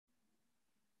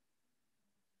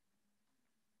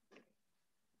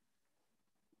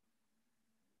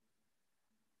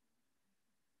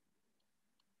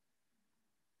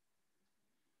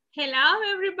Hello,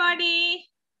 everybody.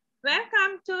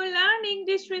 Welcome to Learn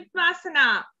English with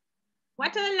Wasana.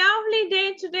 What a lovely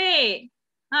day today.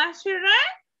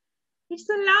 Shiran? It's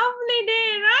a lovely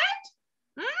day, right?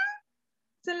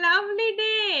 It's a lovely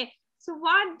day. So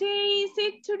what day is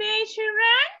it today,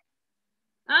 Shiran?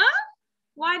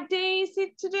 What day is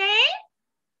it today?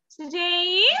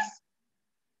 Today is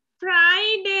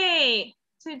Friday.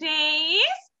 Today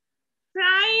is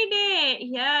Friday.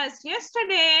 Yes,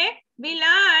 yesterday we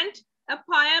learned a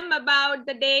poem about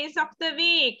the days of the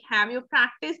week. Have you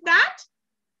practiced that?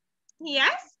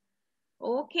 Yes?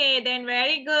 Okay, then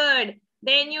very good.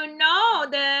 Then you know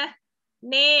the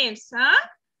names,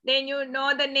 Then you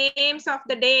know the names of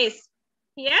the days.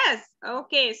 Yes,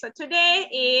 okay. So today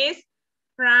is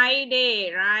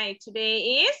Friday, right?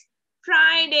 Today is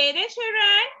Friday. Then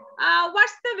Sharon,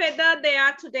 what's the weather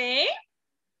there today?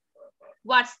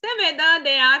 What's the weather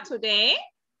there today?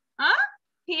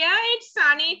 Here it's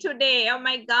sunny today. Oh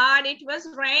my God, it was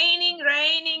raining.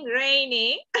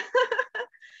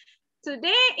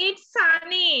 Today it's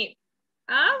sunny.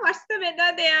 What's the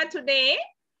weather there today?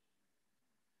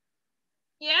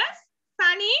 Yes,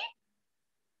 sunny?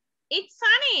 It's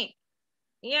sunny.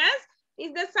 Yes,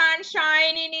 is the sun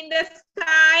shining in the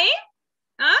sky?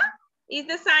 Is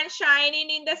the sun shining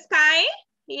in the sky?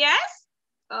 Yes?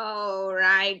 All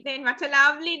right, then what a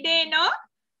lovely day, no?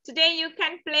 Today you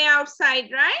can play outside,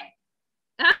 right?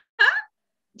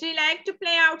 Do you like to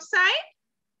play outside?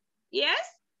 Yes?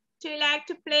 Do you like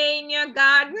to play in your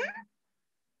garden?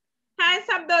 Hands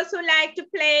up those who like to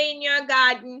play in your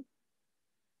garden.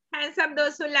 Hands up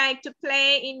those who like to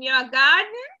play in your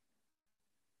garden.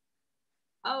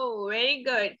 Oh, very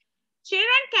good.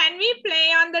 Children, can we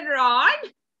play on the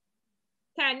rod?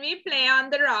 Can we play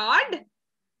on the rod?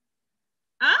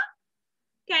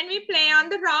 Can we play on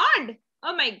the rod?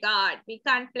 Oh my God, we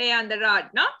can't play on the rod,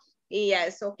 no?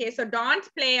 Yes, okay, so don't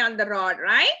play on the rod,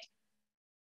 right?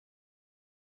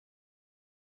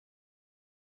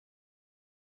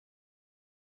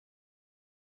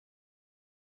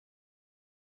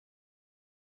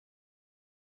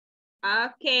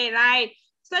 Okay, right.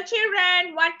 So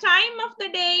children, what time of the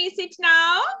day is it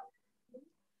now?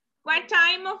 What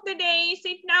time of the day is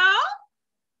it now?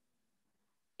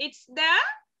 It's the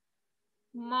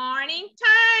morning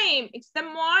time. It's the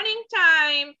morning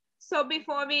time. So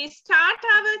before we start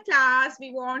our class,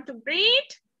 we want to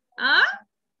greet.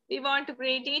 We want to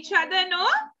greet each other, no?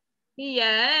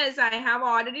 Yes, I have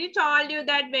already told you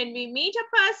that when we meet a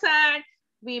person,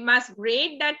 we must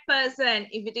greet that person.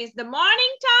 If it is the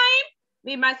morning time,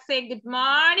 we must say good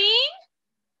morning.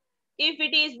 If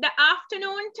it is the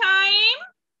afternoon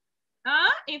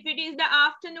time, if it is the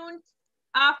afternoon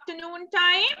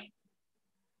time,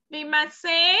 we must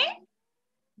say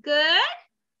good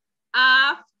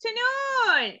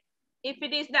afternoon. If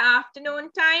it is the afternoon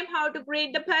time, how to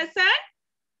greet the person?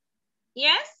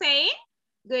 Yes, say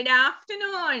good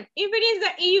afternoon. If it is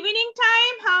the evening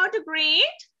time, how to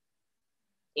greet?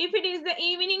 If it is the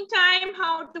evening time,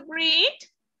 how to greet?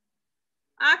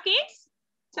 Kids,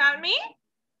 tell me.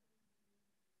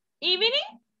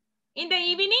 Evening? In the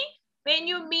evening? When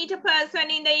you meet a person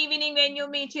in the evening, when you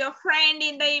meet your friend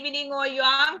in the evening or your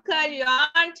uncle, your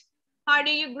aunt, how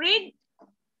do you greet?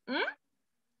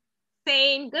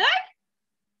 Saying good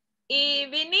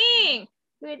evening.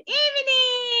 Good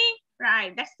evening.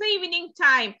 Right, that's the evening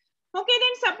time. Okay,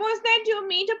 then suppose that you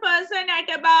meet a person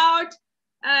at about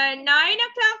 9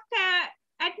 o'clock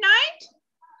at night.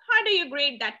 How do you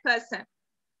greet that person?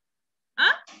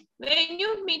 When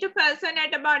you meet a person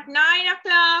at about 9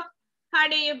 o'clock, how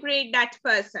do you greet that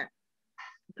person?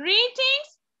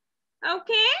 Greetings,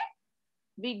 okay?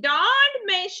 We don't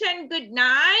mention good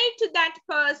night to that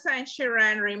person,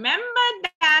 Sharon. Remember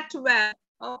that well,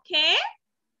 okay?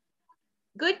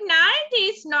 Good night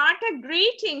is not a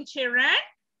greeting, children.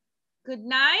 Good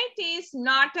night is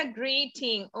not a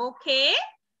greeting, okay?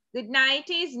 Good night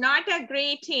is not a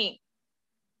greeting,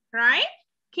 right?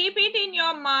 Keep it in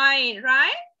your mind,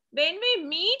 right? When we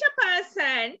meet a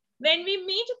person,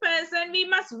 we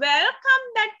must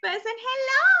welcome that person.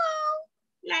 Hello,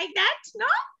 like that, no?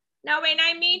 Now, when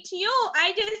I meet you,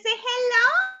 I just say hello.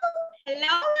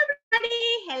 Hello,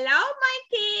 everybody. Hello, my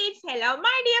kids. Hello,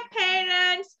 my dear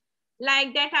parents.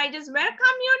 Like that, I just welcome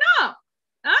you, no?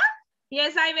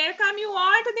 Yes, I welcome you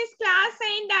all to this class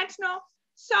saying that, no?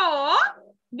 So,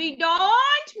 we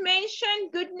don't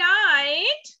mention good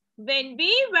night when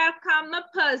we welcome a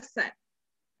person,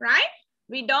 right?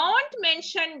 We don't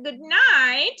mention good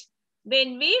night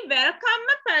when we welcome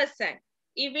a person.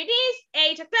 If it is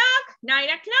 8 o'clock, 9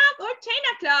 o'clock, or 10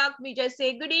 o'clock, we just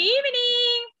say good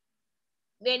evening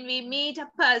when we meet a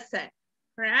person,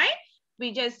 right?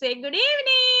 we just say good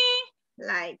evening,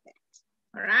 like that,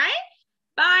 all right?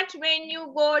 But when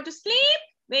you go to sleep,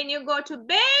 when you go to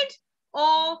bed,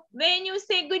 or when you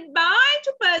say goodbye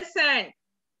to person,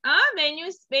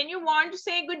 when you want to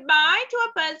say goodbye to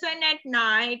a person at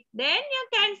night, then you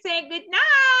can say good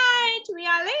night, we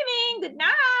are leaving, good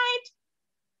night.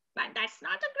 But that's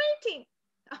not a greeting,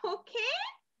 okay?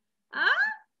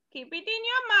 Keep it in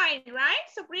your mind, right?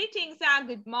 So greetings are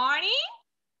good morning,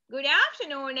 good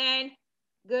afternoon, and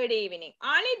good evening.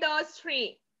 Only those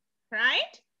three,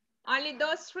 right? Only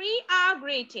those three are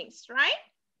greetings, right?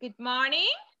 Good morning,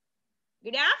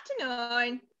 good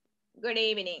afternoon, good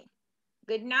evening.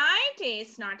 Good night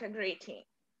is not a greeting.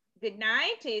 Good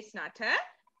night is not a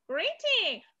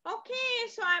greeting. Okay,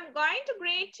 so I'm going to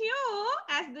greet you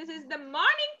as this is the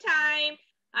morning time.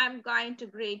 I'm going to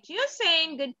greet you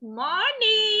saying good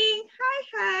morning.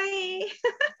 Hi.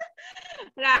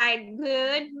 Right,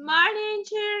 good morning,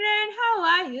 children. How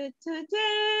are you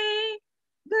today?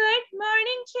 Good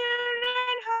morning,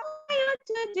 children. How are you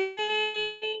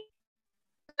today?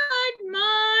 Good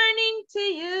morning to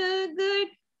you. Good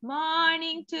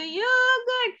morning to you.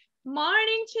 Good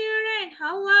morning, children.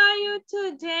 How are you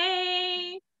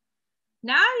today?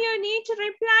 Now you need to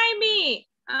reply me.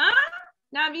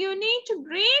 Now you need to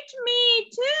greet me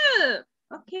too.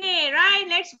 Okay, right.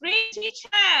 Let's greet teacher.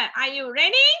 Are you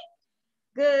ready?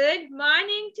 Good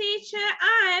morning, teacher.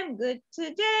 I'm good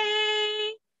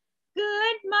today.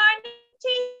 Good morning,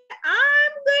 teacher.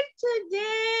 I'm good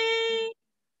today.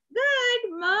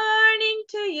 Good morning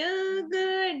to you.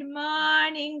 Good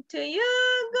morning to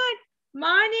you. Good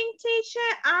morning, teacher.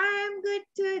 I'm good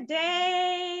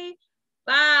today.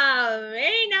 Wow,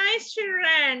 very nice,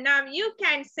 children. Now you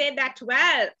can say that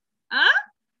well.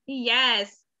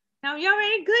 Yes. Now you're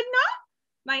very good now.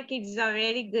 My kids are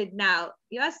very good now.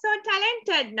 You're so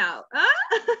talented now.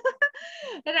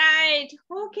 Right.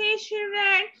 Okay,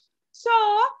 children. So,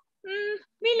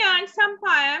 we learned some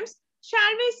poems.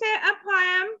 Shall we say a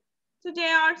poem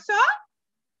today also?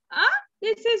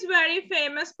 This is very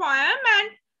famous poem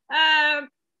and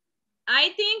I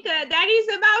think that is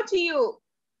about you.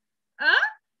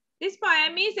 This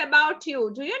poem is about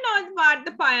you. Do you know what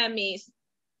the poem is?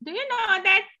 Do you know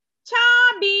that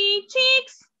chubby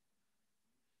cheeks?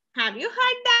 Have you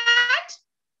heard that?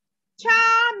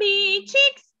 Chubby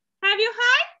cheeks. Have you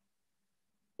heard?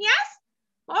 Yes?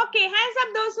 Okay, hands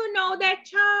up those who know that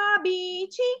chubby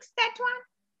cheeks, that one.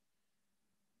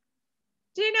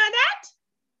 Do you know that?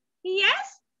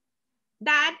 Yes?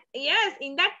 Yes,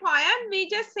 in that poem, we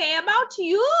just say about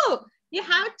you. You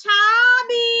have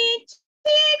chubby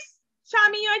cheeks. Show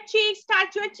me your cheeks,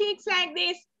 touch your cheeks like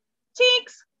this.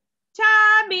 Cheeks,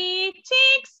 chubby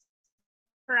cheeks.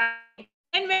 Right.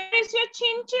 And where is your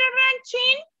chin, children?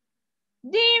 Chin,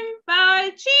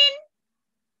 dimple chin.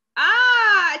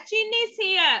 Chin is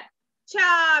here.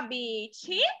 Chubby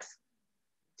cheeks,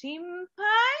 dimple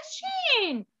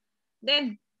chin.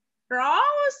 Then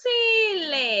rosy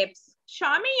lips.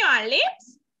 Show me your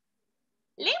lips.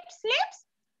 Lips.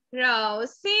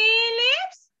 Rosy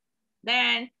lips.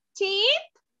 Then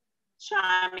teeth.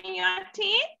 Show me your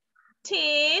teeth.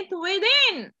 Teeth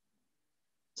within.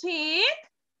 Teeth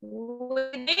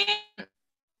within.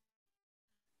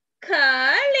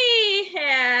 Curly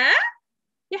hair.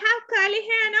 You have curly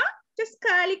hair now? Just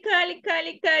curly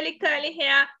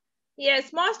hair.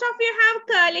 Yes, most of you have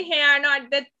curly hair, not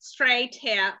the straight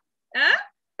hair.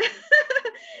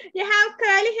 You have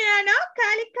curly hair now?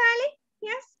 Curly.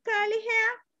 Yes, curly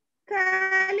hair.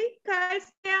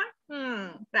 Curls hair.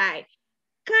 Right.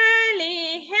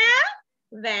 Curly hair,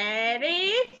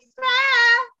 very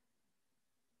fair.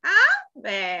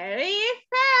 Very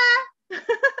fair.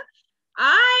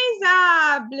 Eyes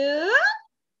are blue.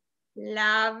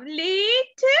 Lovely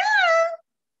too.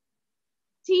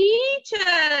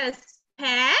 Teacher's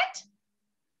pet.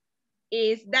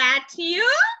 Is that you?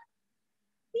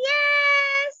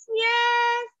 Yes.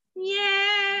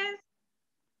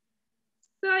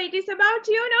 So it is about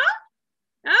you,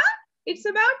 no? It's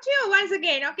about you once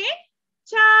again, okay?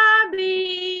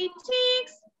 Chubby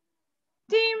cheeks,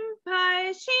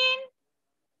 dimple chin,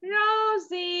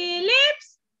 rosy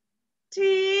lips,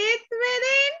 teeth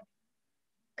within,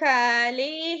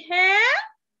 curly hair,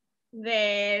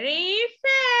 very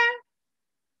fair.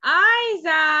 Eyes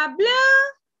are blue,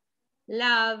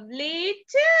 lovely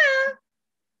too.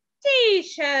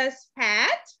 Teacher's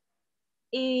pet,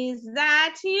 is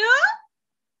that you?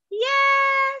 Yes.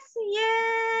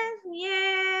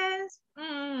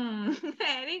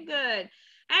 Very good.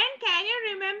 And can you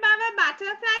remember our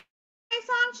butterfly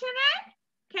song, children?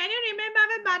 Can you remember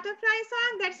our butterfly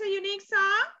song? That's a unique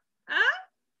song.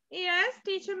 Yes,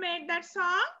 teacher made that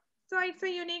song. So it's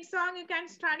a unique song. You can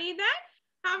study that.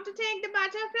 How to take the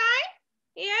butterfly?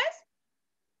 Yes.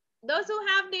 Those who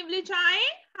have newly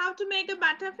joined, how to make a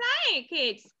butterfly,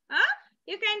 kids? Huh?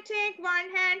 You can take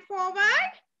one hand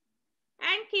forward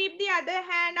and keep the other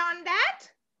hand on that.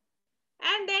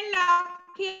 And then lock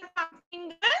your thumb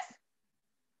fingers.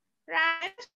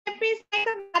 Right? Shape is like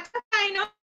a butterfly, no?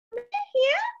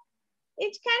 Here,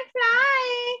 it can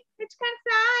fly. It can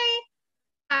fly.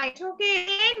 Right,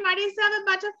 okay. What is our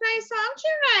butterfly song,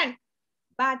 children?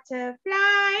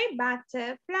 Butterfly,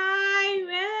 butterfly,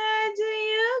 where do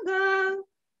you go?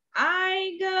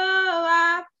 I go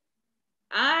up,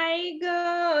 I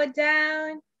go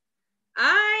down,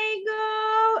 I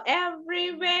go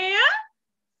everywhere,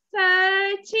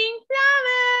 searching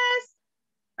flowers.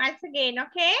 Once again,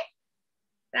 okay?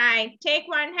 Right, take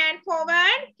one hand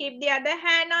forward, keep the other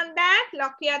hand on that,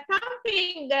 lock your thumb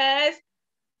fingers.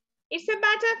 It's a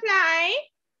butterfly,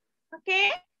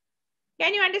 okay?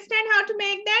 Can you understand how to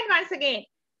make that? Once again,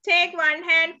 take one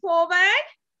hand forward,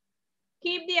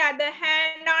 keep the other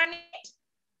hand on it,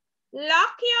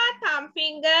 lock your thumb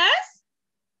fingers.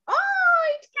 Oh,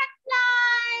 it can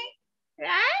fly,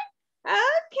 right?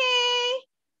 Okay.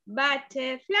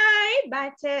 Butterfly,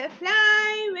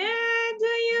 butterfly, where do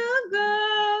you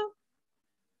go?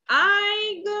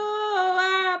 I go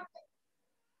up,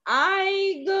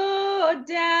 I go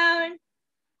down,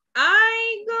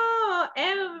 I go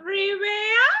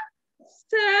everywhere,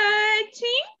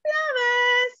 searching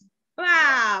flowers.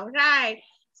 Wow, right.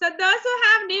 So those who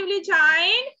have newly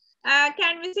joined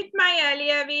can visit my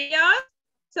earlier videos.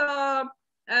 So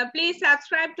please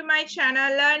subscribe to my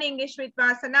channel, Learn English with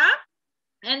Wasana.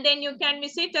 And then you can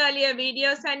visit earlier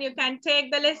videos and you can take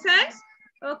the lessons.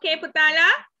 Okay,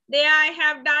 Putala. There I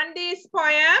have done this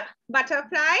poem,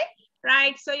 Butterfly.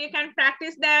 Right, so you can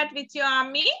practice that with your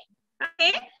army.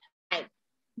 Okay. Right.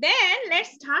 Then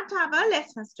let's start our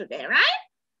lessons today, right?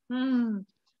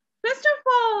 First of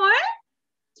all,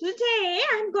 today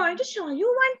I'm going to show you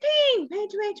one thing.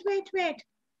 Wait.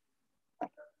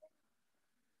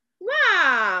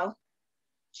 Wow.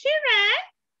 Children,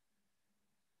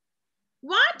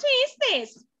 what is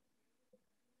this?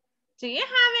 Do you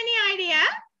have any idea?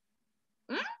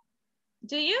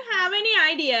 Do you have any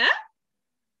idea?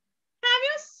 Have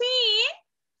you seen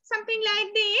something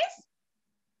like this?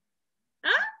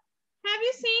 Huh? Have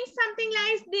you seen something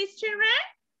like this, children?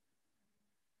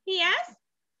 Yes?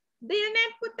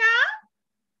 Dilnet Puta,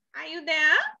 are you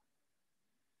there?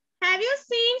 Have you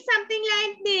seen something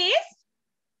like this?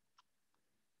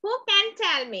 Who can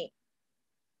tell me?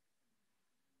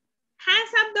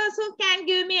 Hands up those who can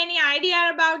give me any idea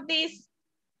about this.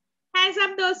 Hands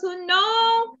up those who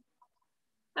know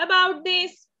about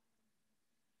this.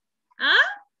 Huh?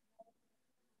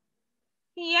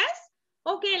 Yes?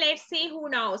 Okay, let's see who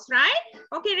knows, right?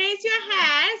 Okay, raise your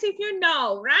hands if you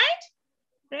know, right?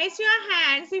 Raise your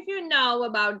hands if you know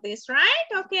about this, right?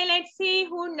 Okay, let's see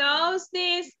who knows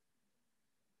this.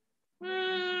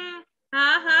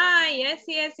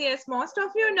 Yes. Most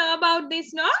of you know about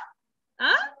this, no?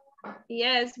 Huh?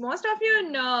 Yes, most of you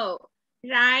know.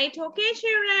 Right, okay,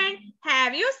 children.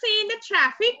 Have you seen the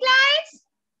traffic lights?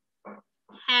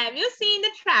 Have you seen the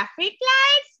traffic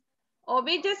lights? Or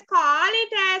we just call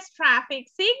it as traffic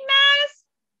signals?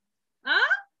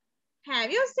 Huh?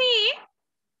 Have you seen?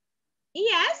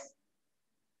 Yes.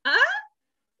 Huh?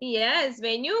 Yes,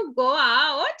 when you go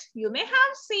out, you may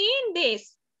have seen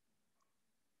this.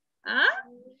 Huh?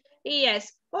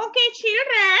 Yes. Okay,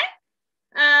 children.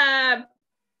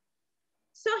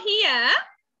 So here,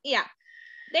 yeah.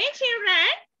 Then children,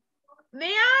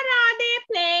 where are they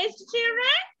placed,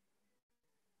 children?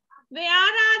 Where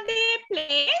are they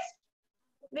placed?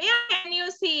 Where can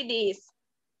you see these?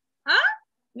 Huh?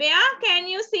 Where can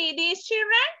you see these,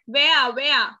 children? Where?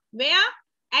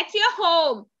 At your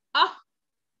home. Oh,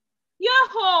 your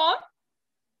home.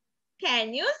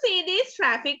 Can you see these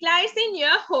traffic lights in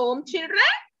your home, children?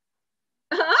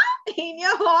 Huh? In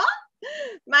your home?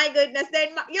 My goodness,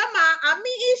 then your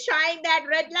Ammi is showing that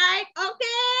red light.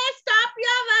 Okay, stop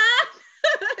your work.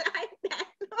 Like that.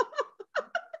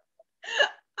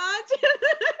 Oh,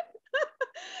 children.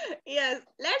 Yes,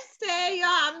 let's say your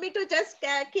Ammi to just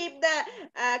keep the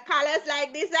colors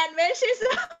like this, and when she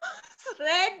says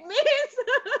red means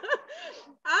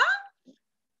huh?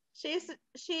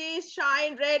 She's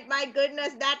showing red. My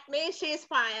goodness, that means she's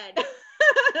fired.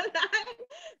 Right?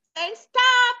 And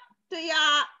stop to you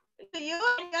and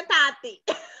your tati.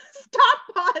 Stop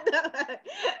all the work.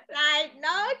 Right,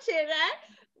 no, children,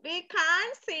 we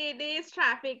can't see these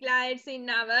traffic lights in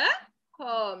our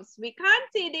homes. We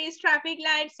can't see these traffic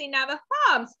lights in our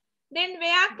homes. Then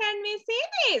where can we see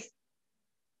this?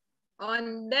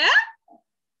 On the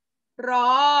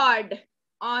rod.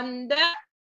 On the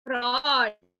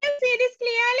rod. Can you see this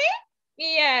clearly?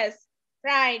 Yes.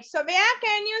 Right. So where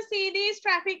can you see these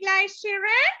traffic lights,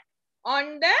 children?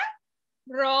 On the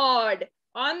road.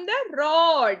 On the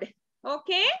road.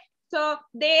 Okay. So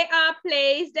they are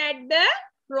placed at the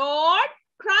road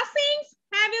crossings.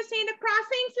 Have you seen the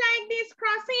crossings like this?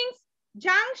 Crossings,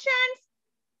 junctions,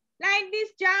 like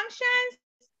these junctions,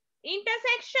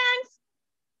 intersections.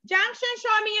 Junction,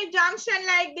 show me a junction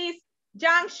like this.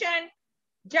 Junction,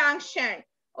 junction.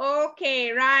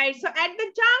 Okay, right. So at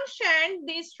the junction,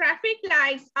 these traffic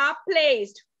lights are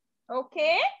placed.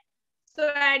 Okay. So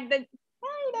at the,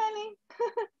 hi darling.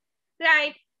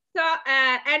 Right. So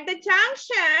at the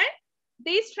junction,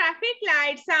 these traffic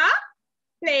lights are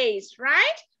placed,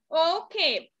 right?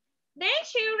 Okay. Then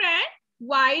children,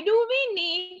 why do we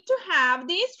need to have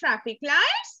these traffic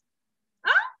lights?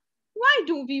 Why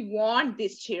do we want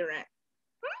this, children?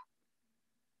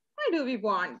 Why do we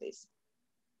want this?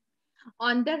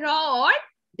 On the road,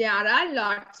 there are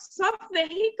lots of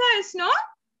vehicles, no?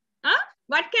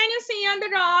 What can you see on the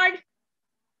road?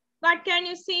 What can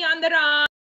you see on the road?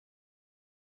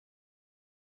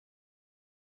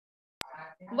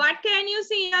 What can you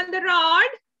see on the road?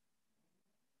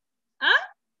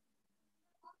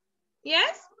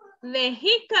 Yes,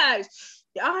 vehicles.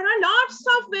 There are lots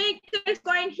of vehicles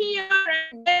going here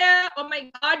and there. Oh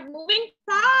my God, moving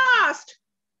fast.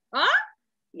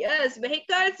 Yes,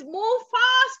 vehicles move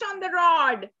fast on the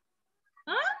road.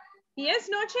 Yes,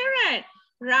 no children.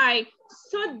 Right.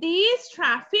 So these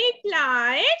traffic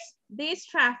lights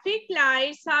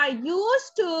are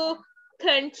used to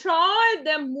control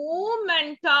the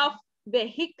movement of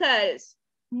vehicles,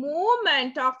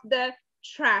 movement of the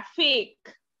traffic.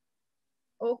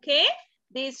 Okay.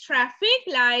 These traffic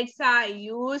lights are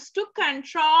used to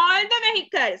control the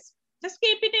vehicles. Just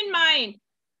keep it in mind,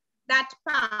 that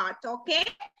part, okay?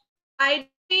 Why do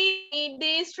we need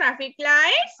these traffic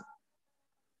lights?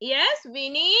 Yes, we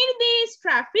need these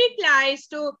traffic lights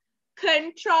to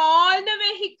control the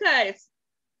vehicles.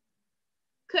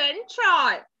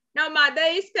 Control. Now, mother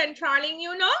is controlling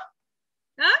you, no?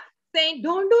 Saying,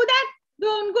 don't do that.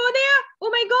 Don't go there. Oh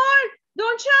my God.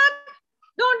 Don't jump.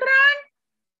 Don't run.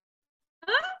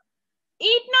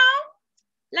 Eat now.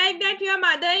 Like that, your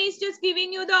mother is just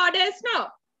giving you the orders, no?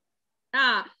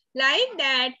 Like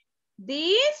that,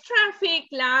 these traffic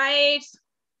lights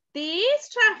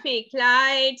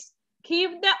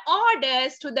give the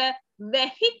orders to the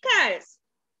vehicles.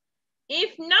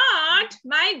 If not,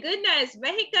 my goodness,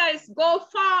 vehicles go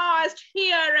fast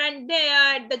here and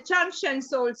there at the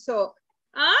junctions also.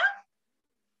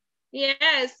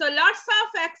 Yes, so lots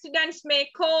of accidents may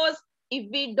cause if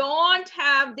we don't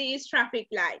have these traffic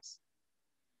lights.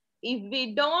 If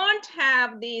we don't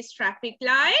have these traffic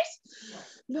lights,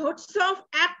 lots of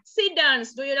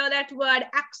accidents. Do you know that word,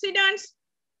 accidents?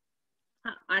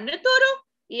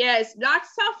 Yes,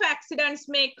 lots of accidents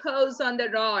may cause on the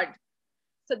road.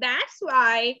 So that's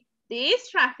why these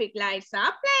traffic lights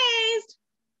are placed.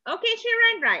 Okay,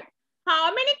 children, right.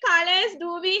 How many colors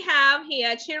do we have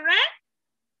here, children?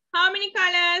 How many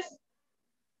colors?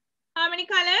 How many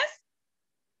colors?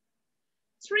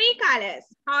 3 colors.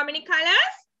 How many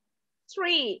colors?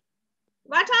 3.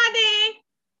 What are they?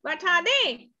 What are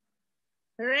they?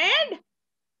 Red,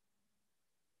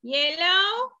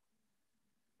 yellow,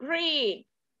 green.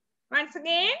 Once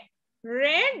again,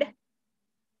 red,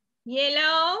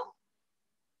 yellow,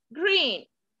 green.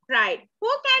 Right. Who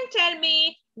can tell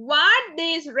me what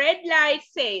this red light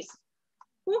says?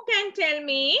 Who can tell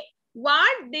me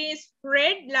what this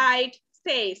red light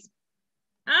says?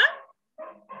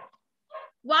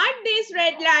 What this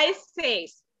red light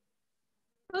says?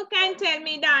 Who can tell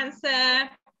me the answer?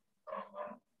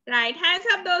 Right, hands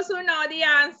up those who know the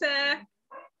answer.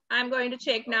 I'm going to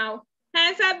check now.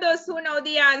 Hands up those who know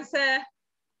the answer.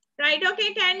 Right,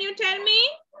 okay, can you tell me?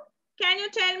 Can you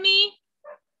tell me?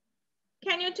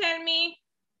 Can you tell me?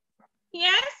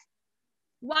 Yes?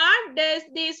 What does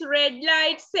this red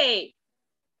light say?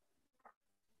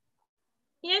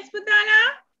 Yes,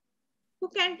 Putana? Who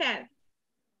can tell?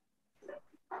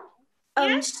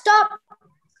 Yes? Stop.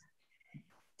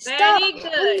 Very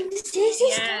good.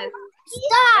 Yes.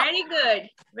 Stop. Very good.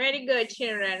 Very good,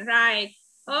 children. Right.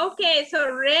 Okay,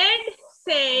 so red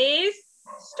says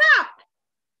stop.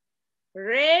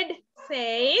 Red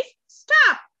says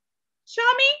stop.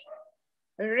 Show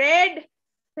me. Red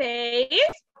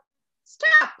says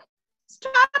stop.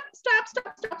 Stop, stop,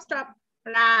 stop, stop, stop.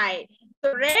 Right.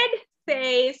 So red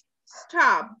says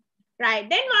stop. Right.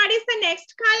 Then what is the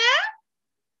next color?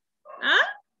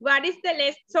 What is the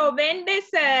next? So when this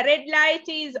red light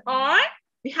is on,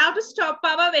 We have to stop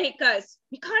our vehicles.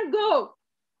 We can't go.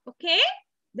 Okay?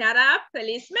 There are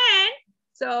policemen.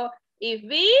 So if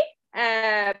we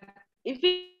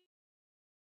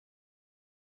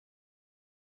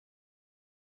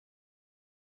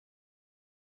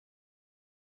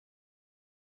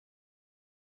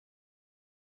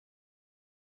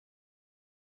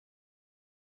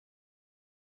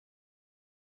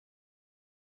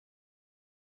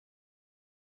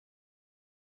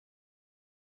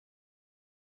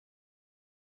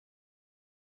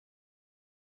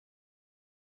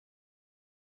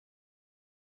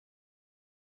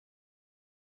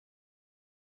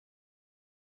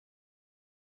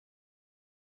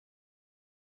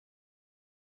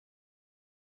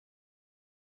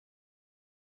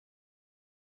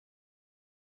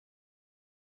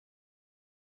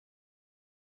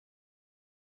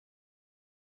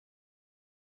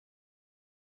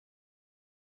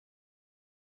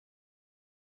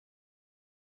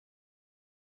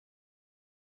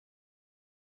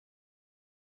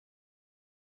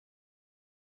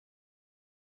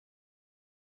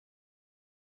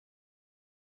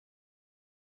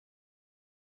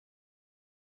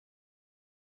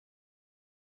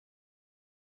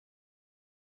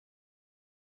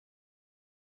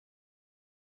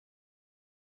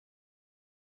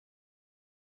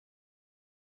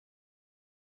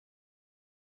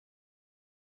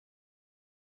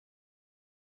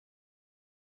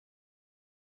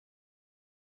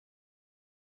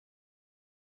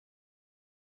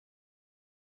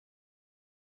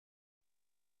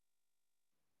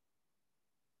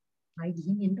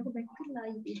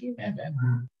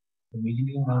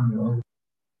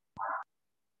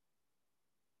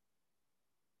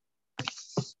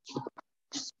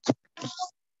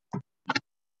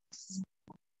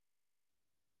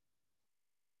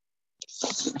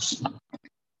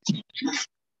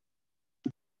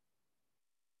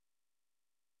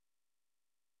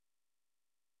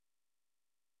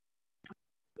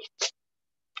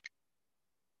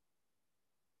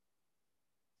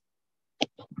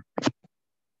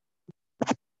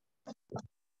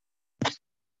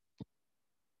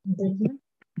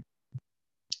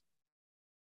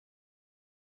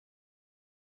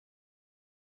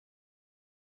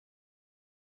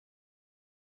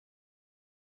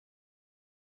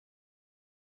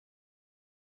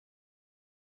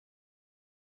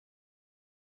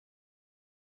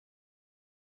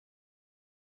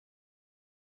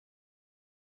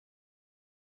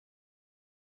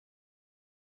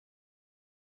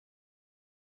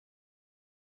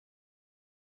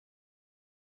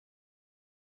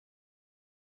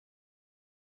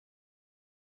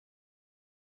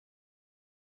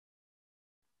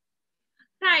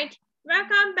right,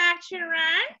 welcome back,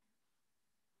 children.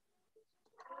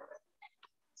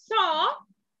 So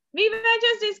we were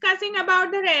just discussing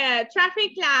about the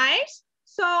traffic lights.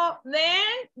 So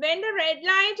when the red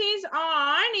light is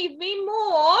on, if we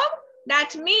move,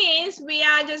 that means we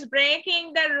are just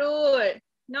breaking the rule.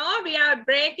 No, we are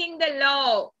breaking the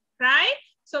law, right?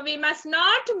 So we must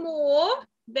not move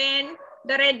when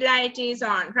the red light is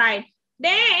on, right?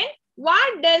 Then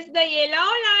what does the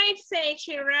yellow light say,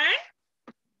 children?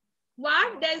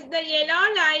 What does the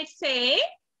yellow light say?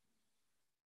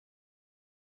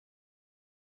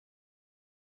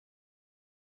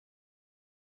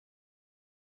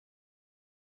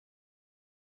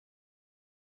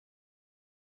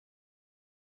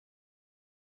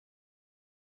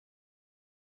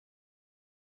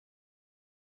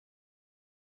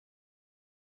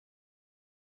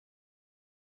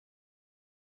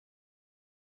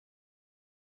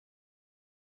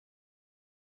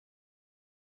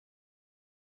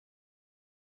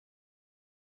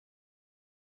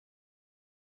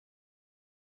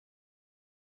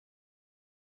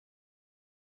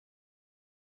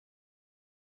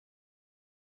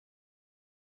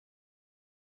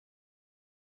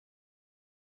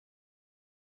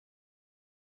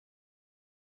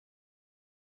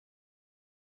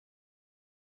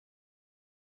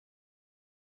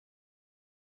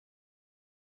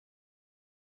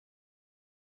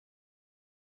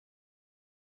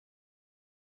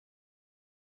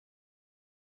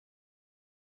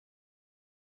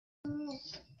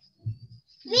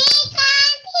 We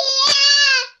can't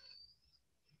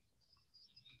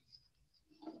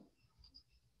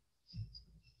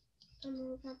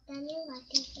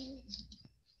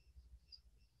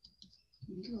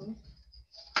hear.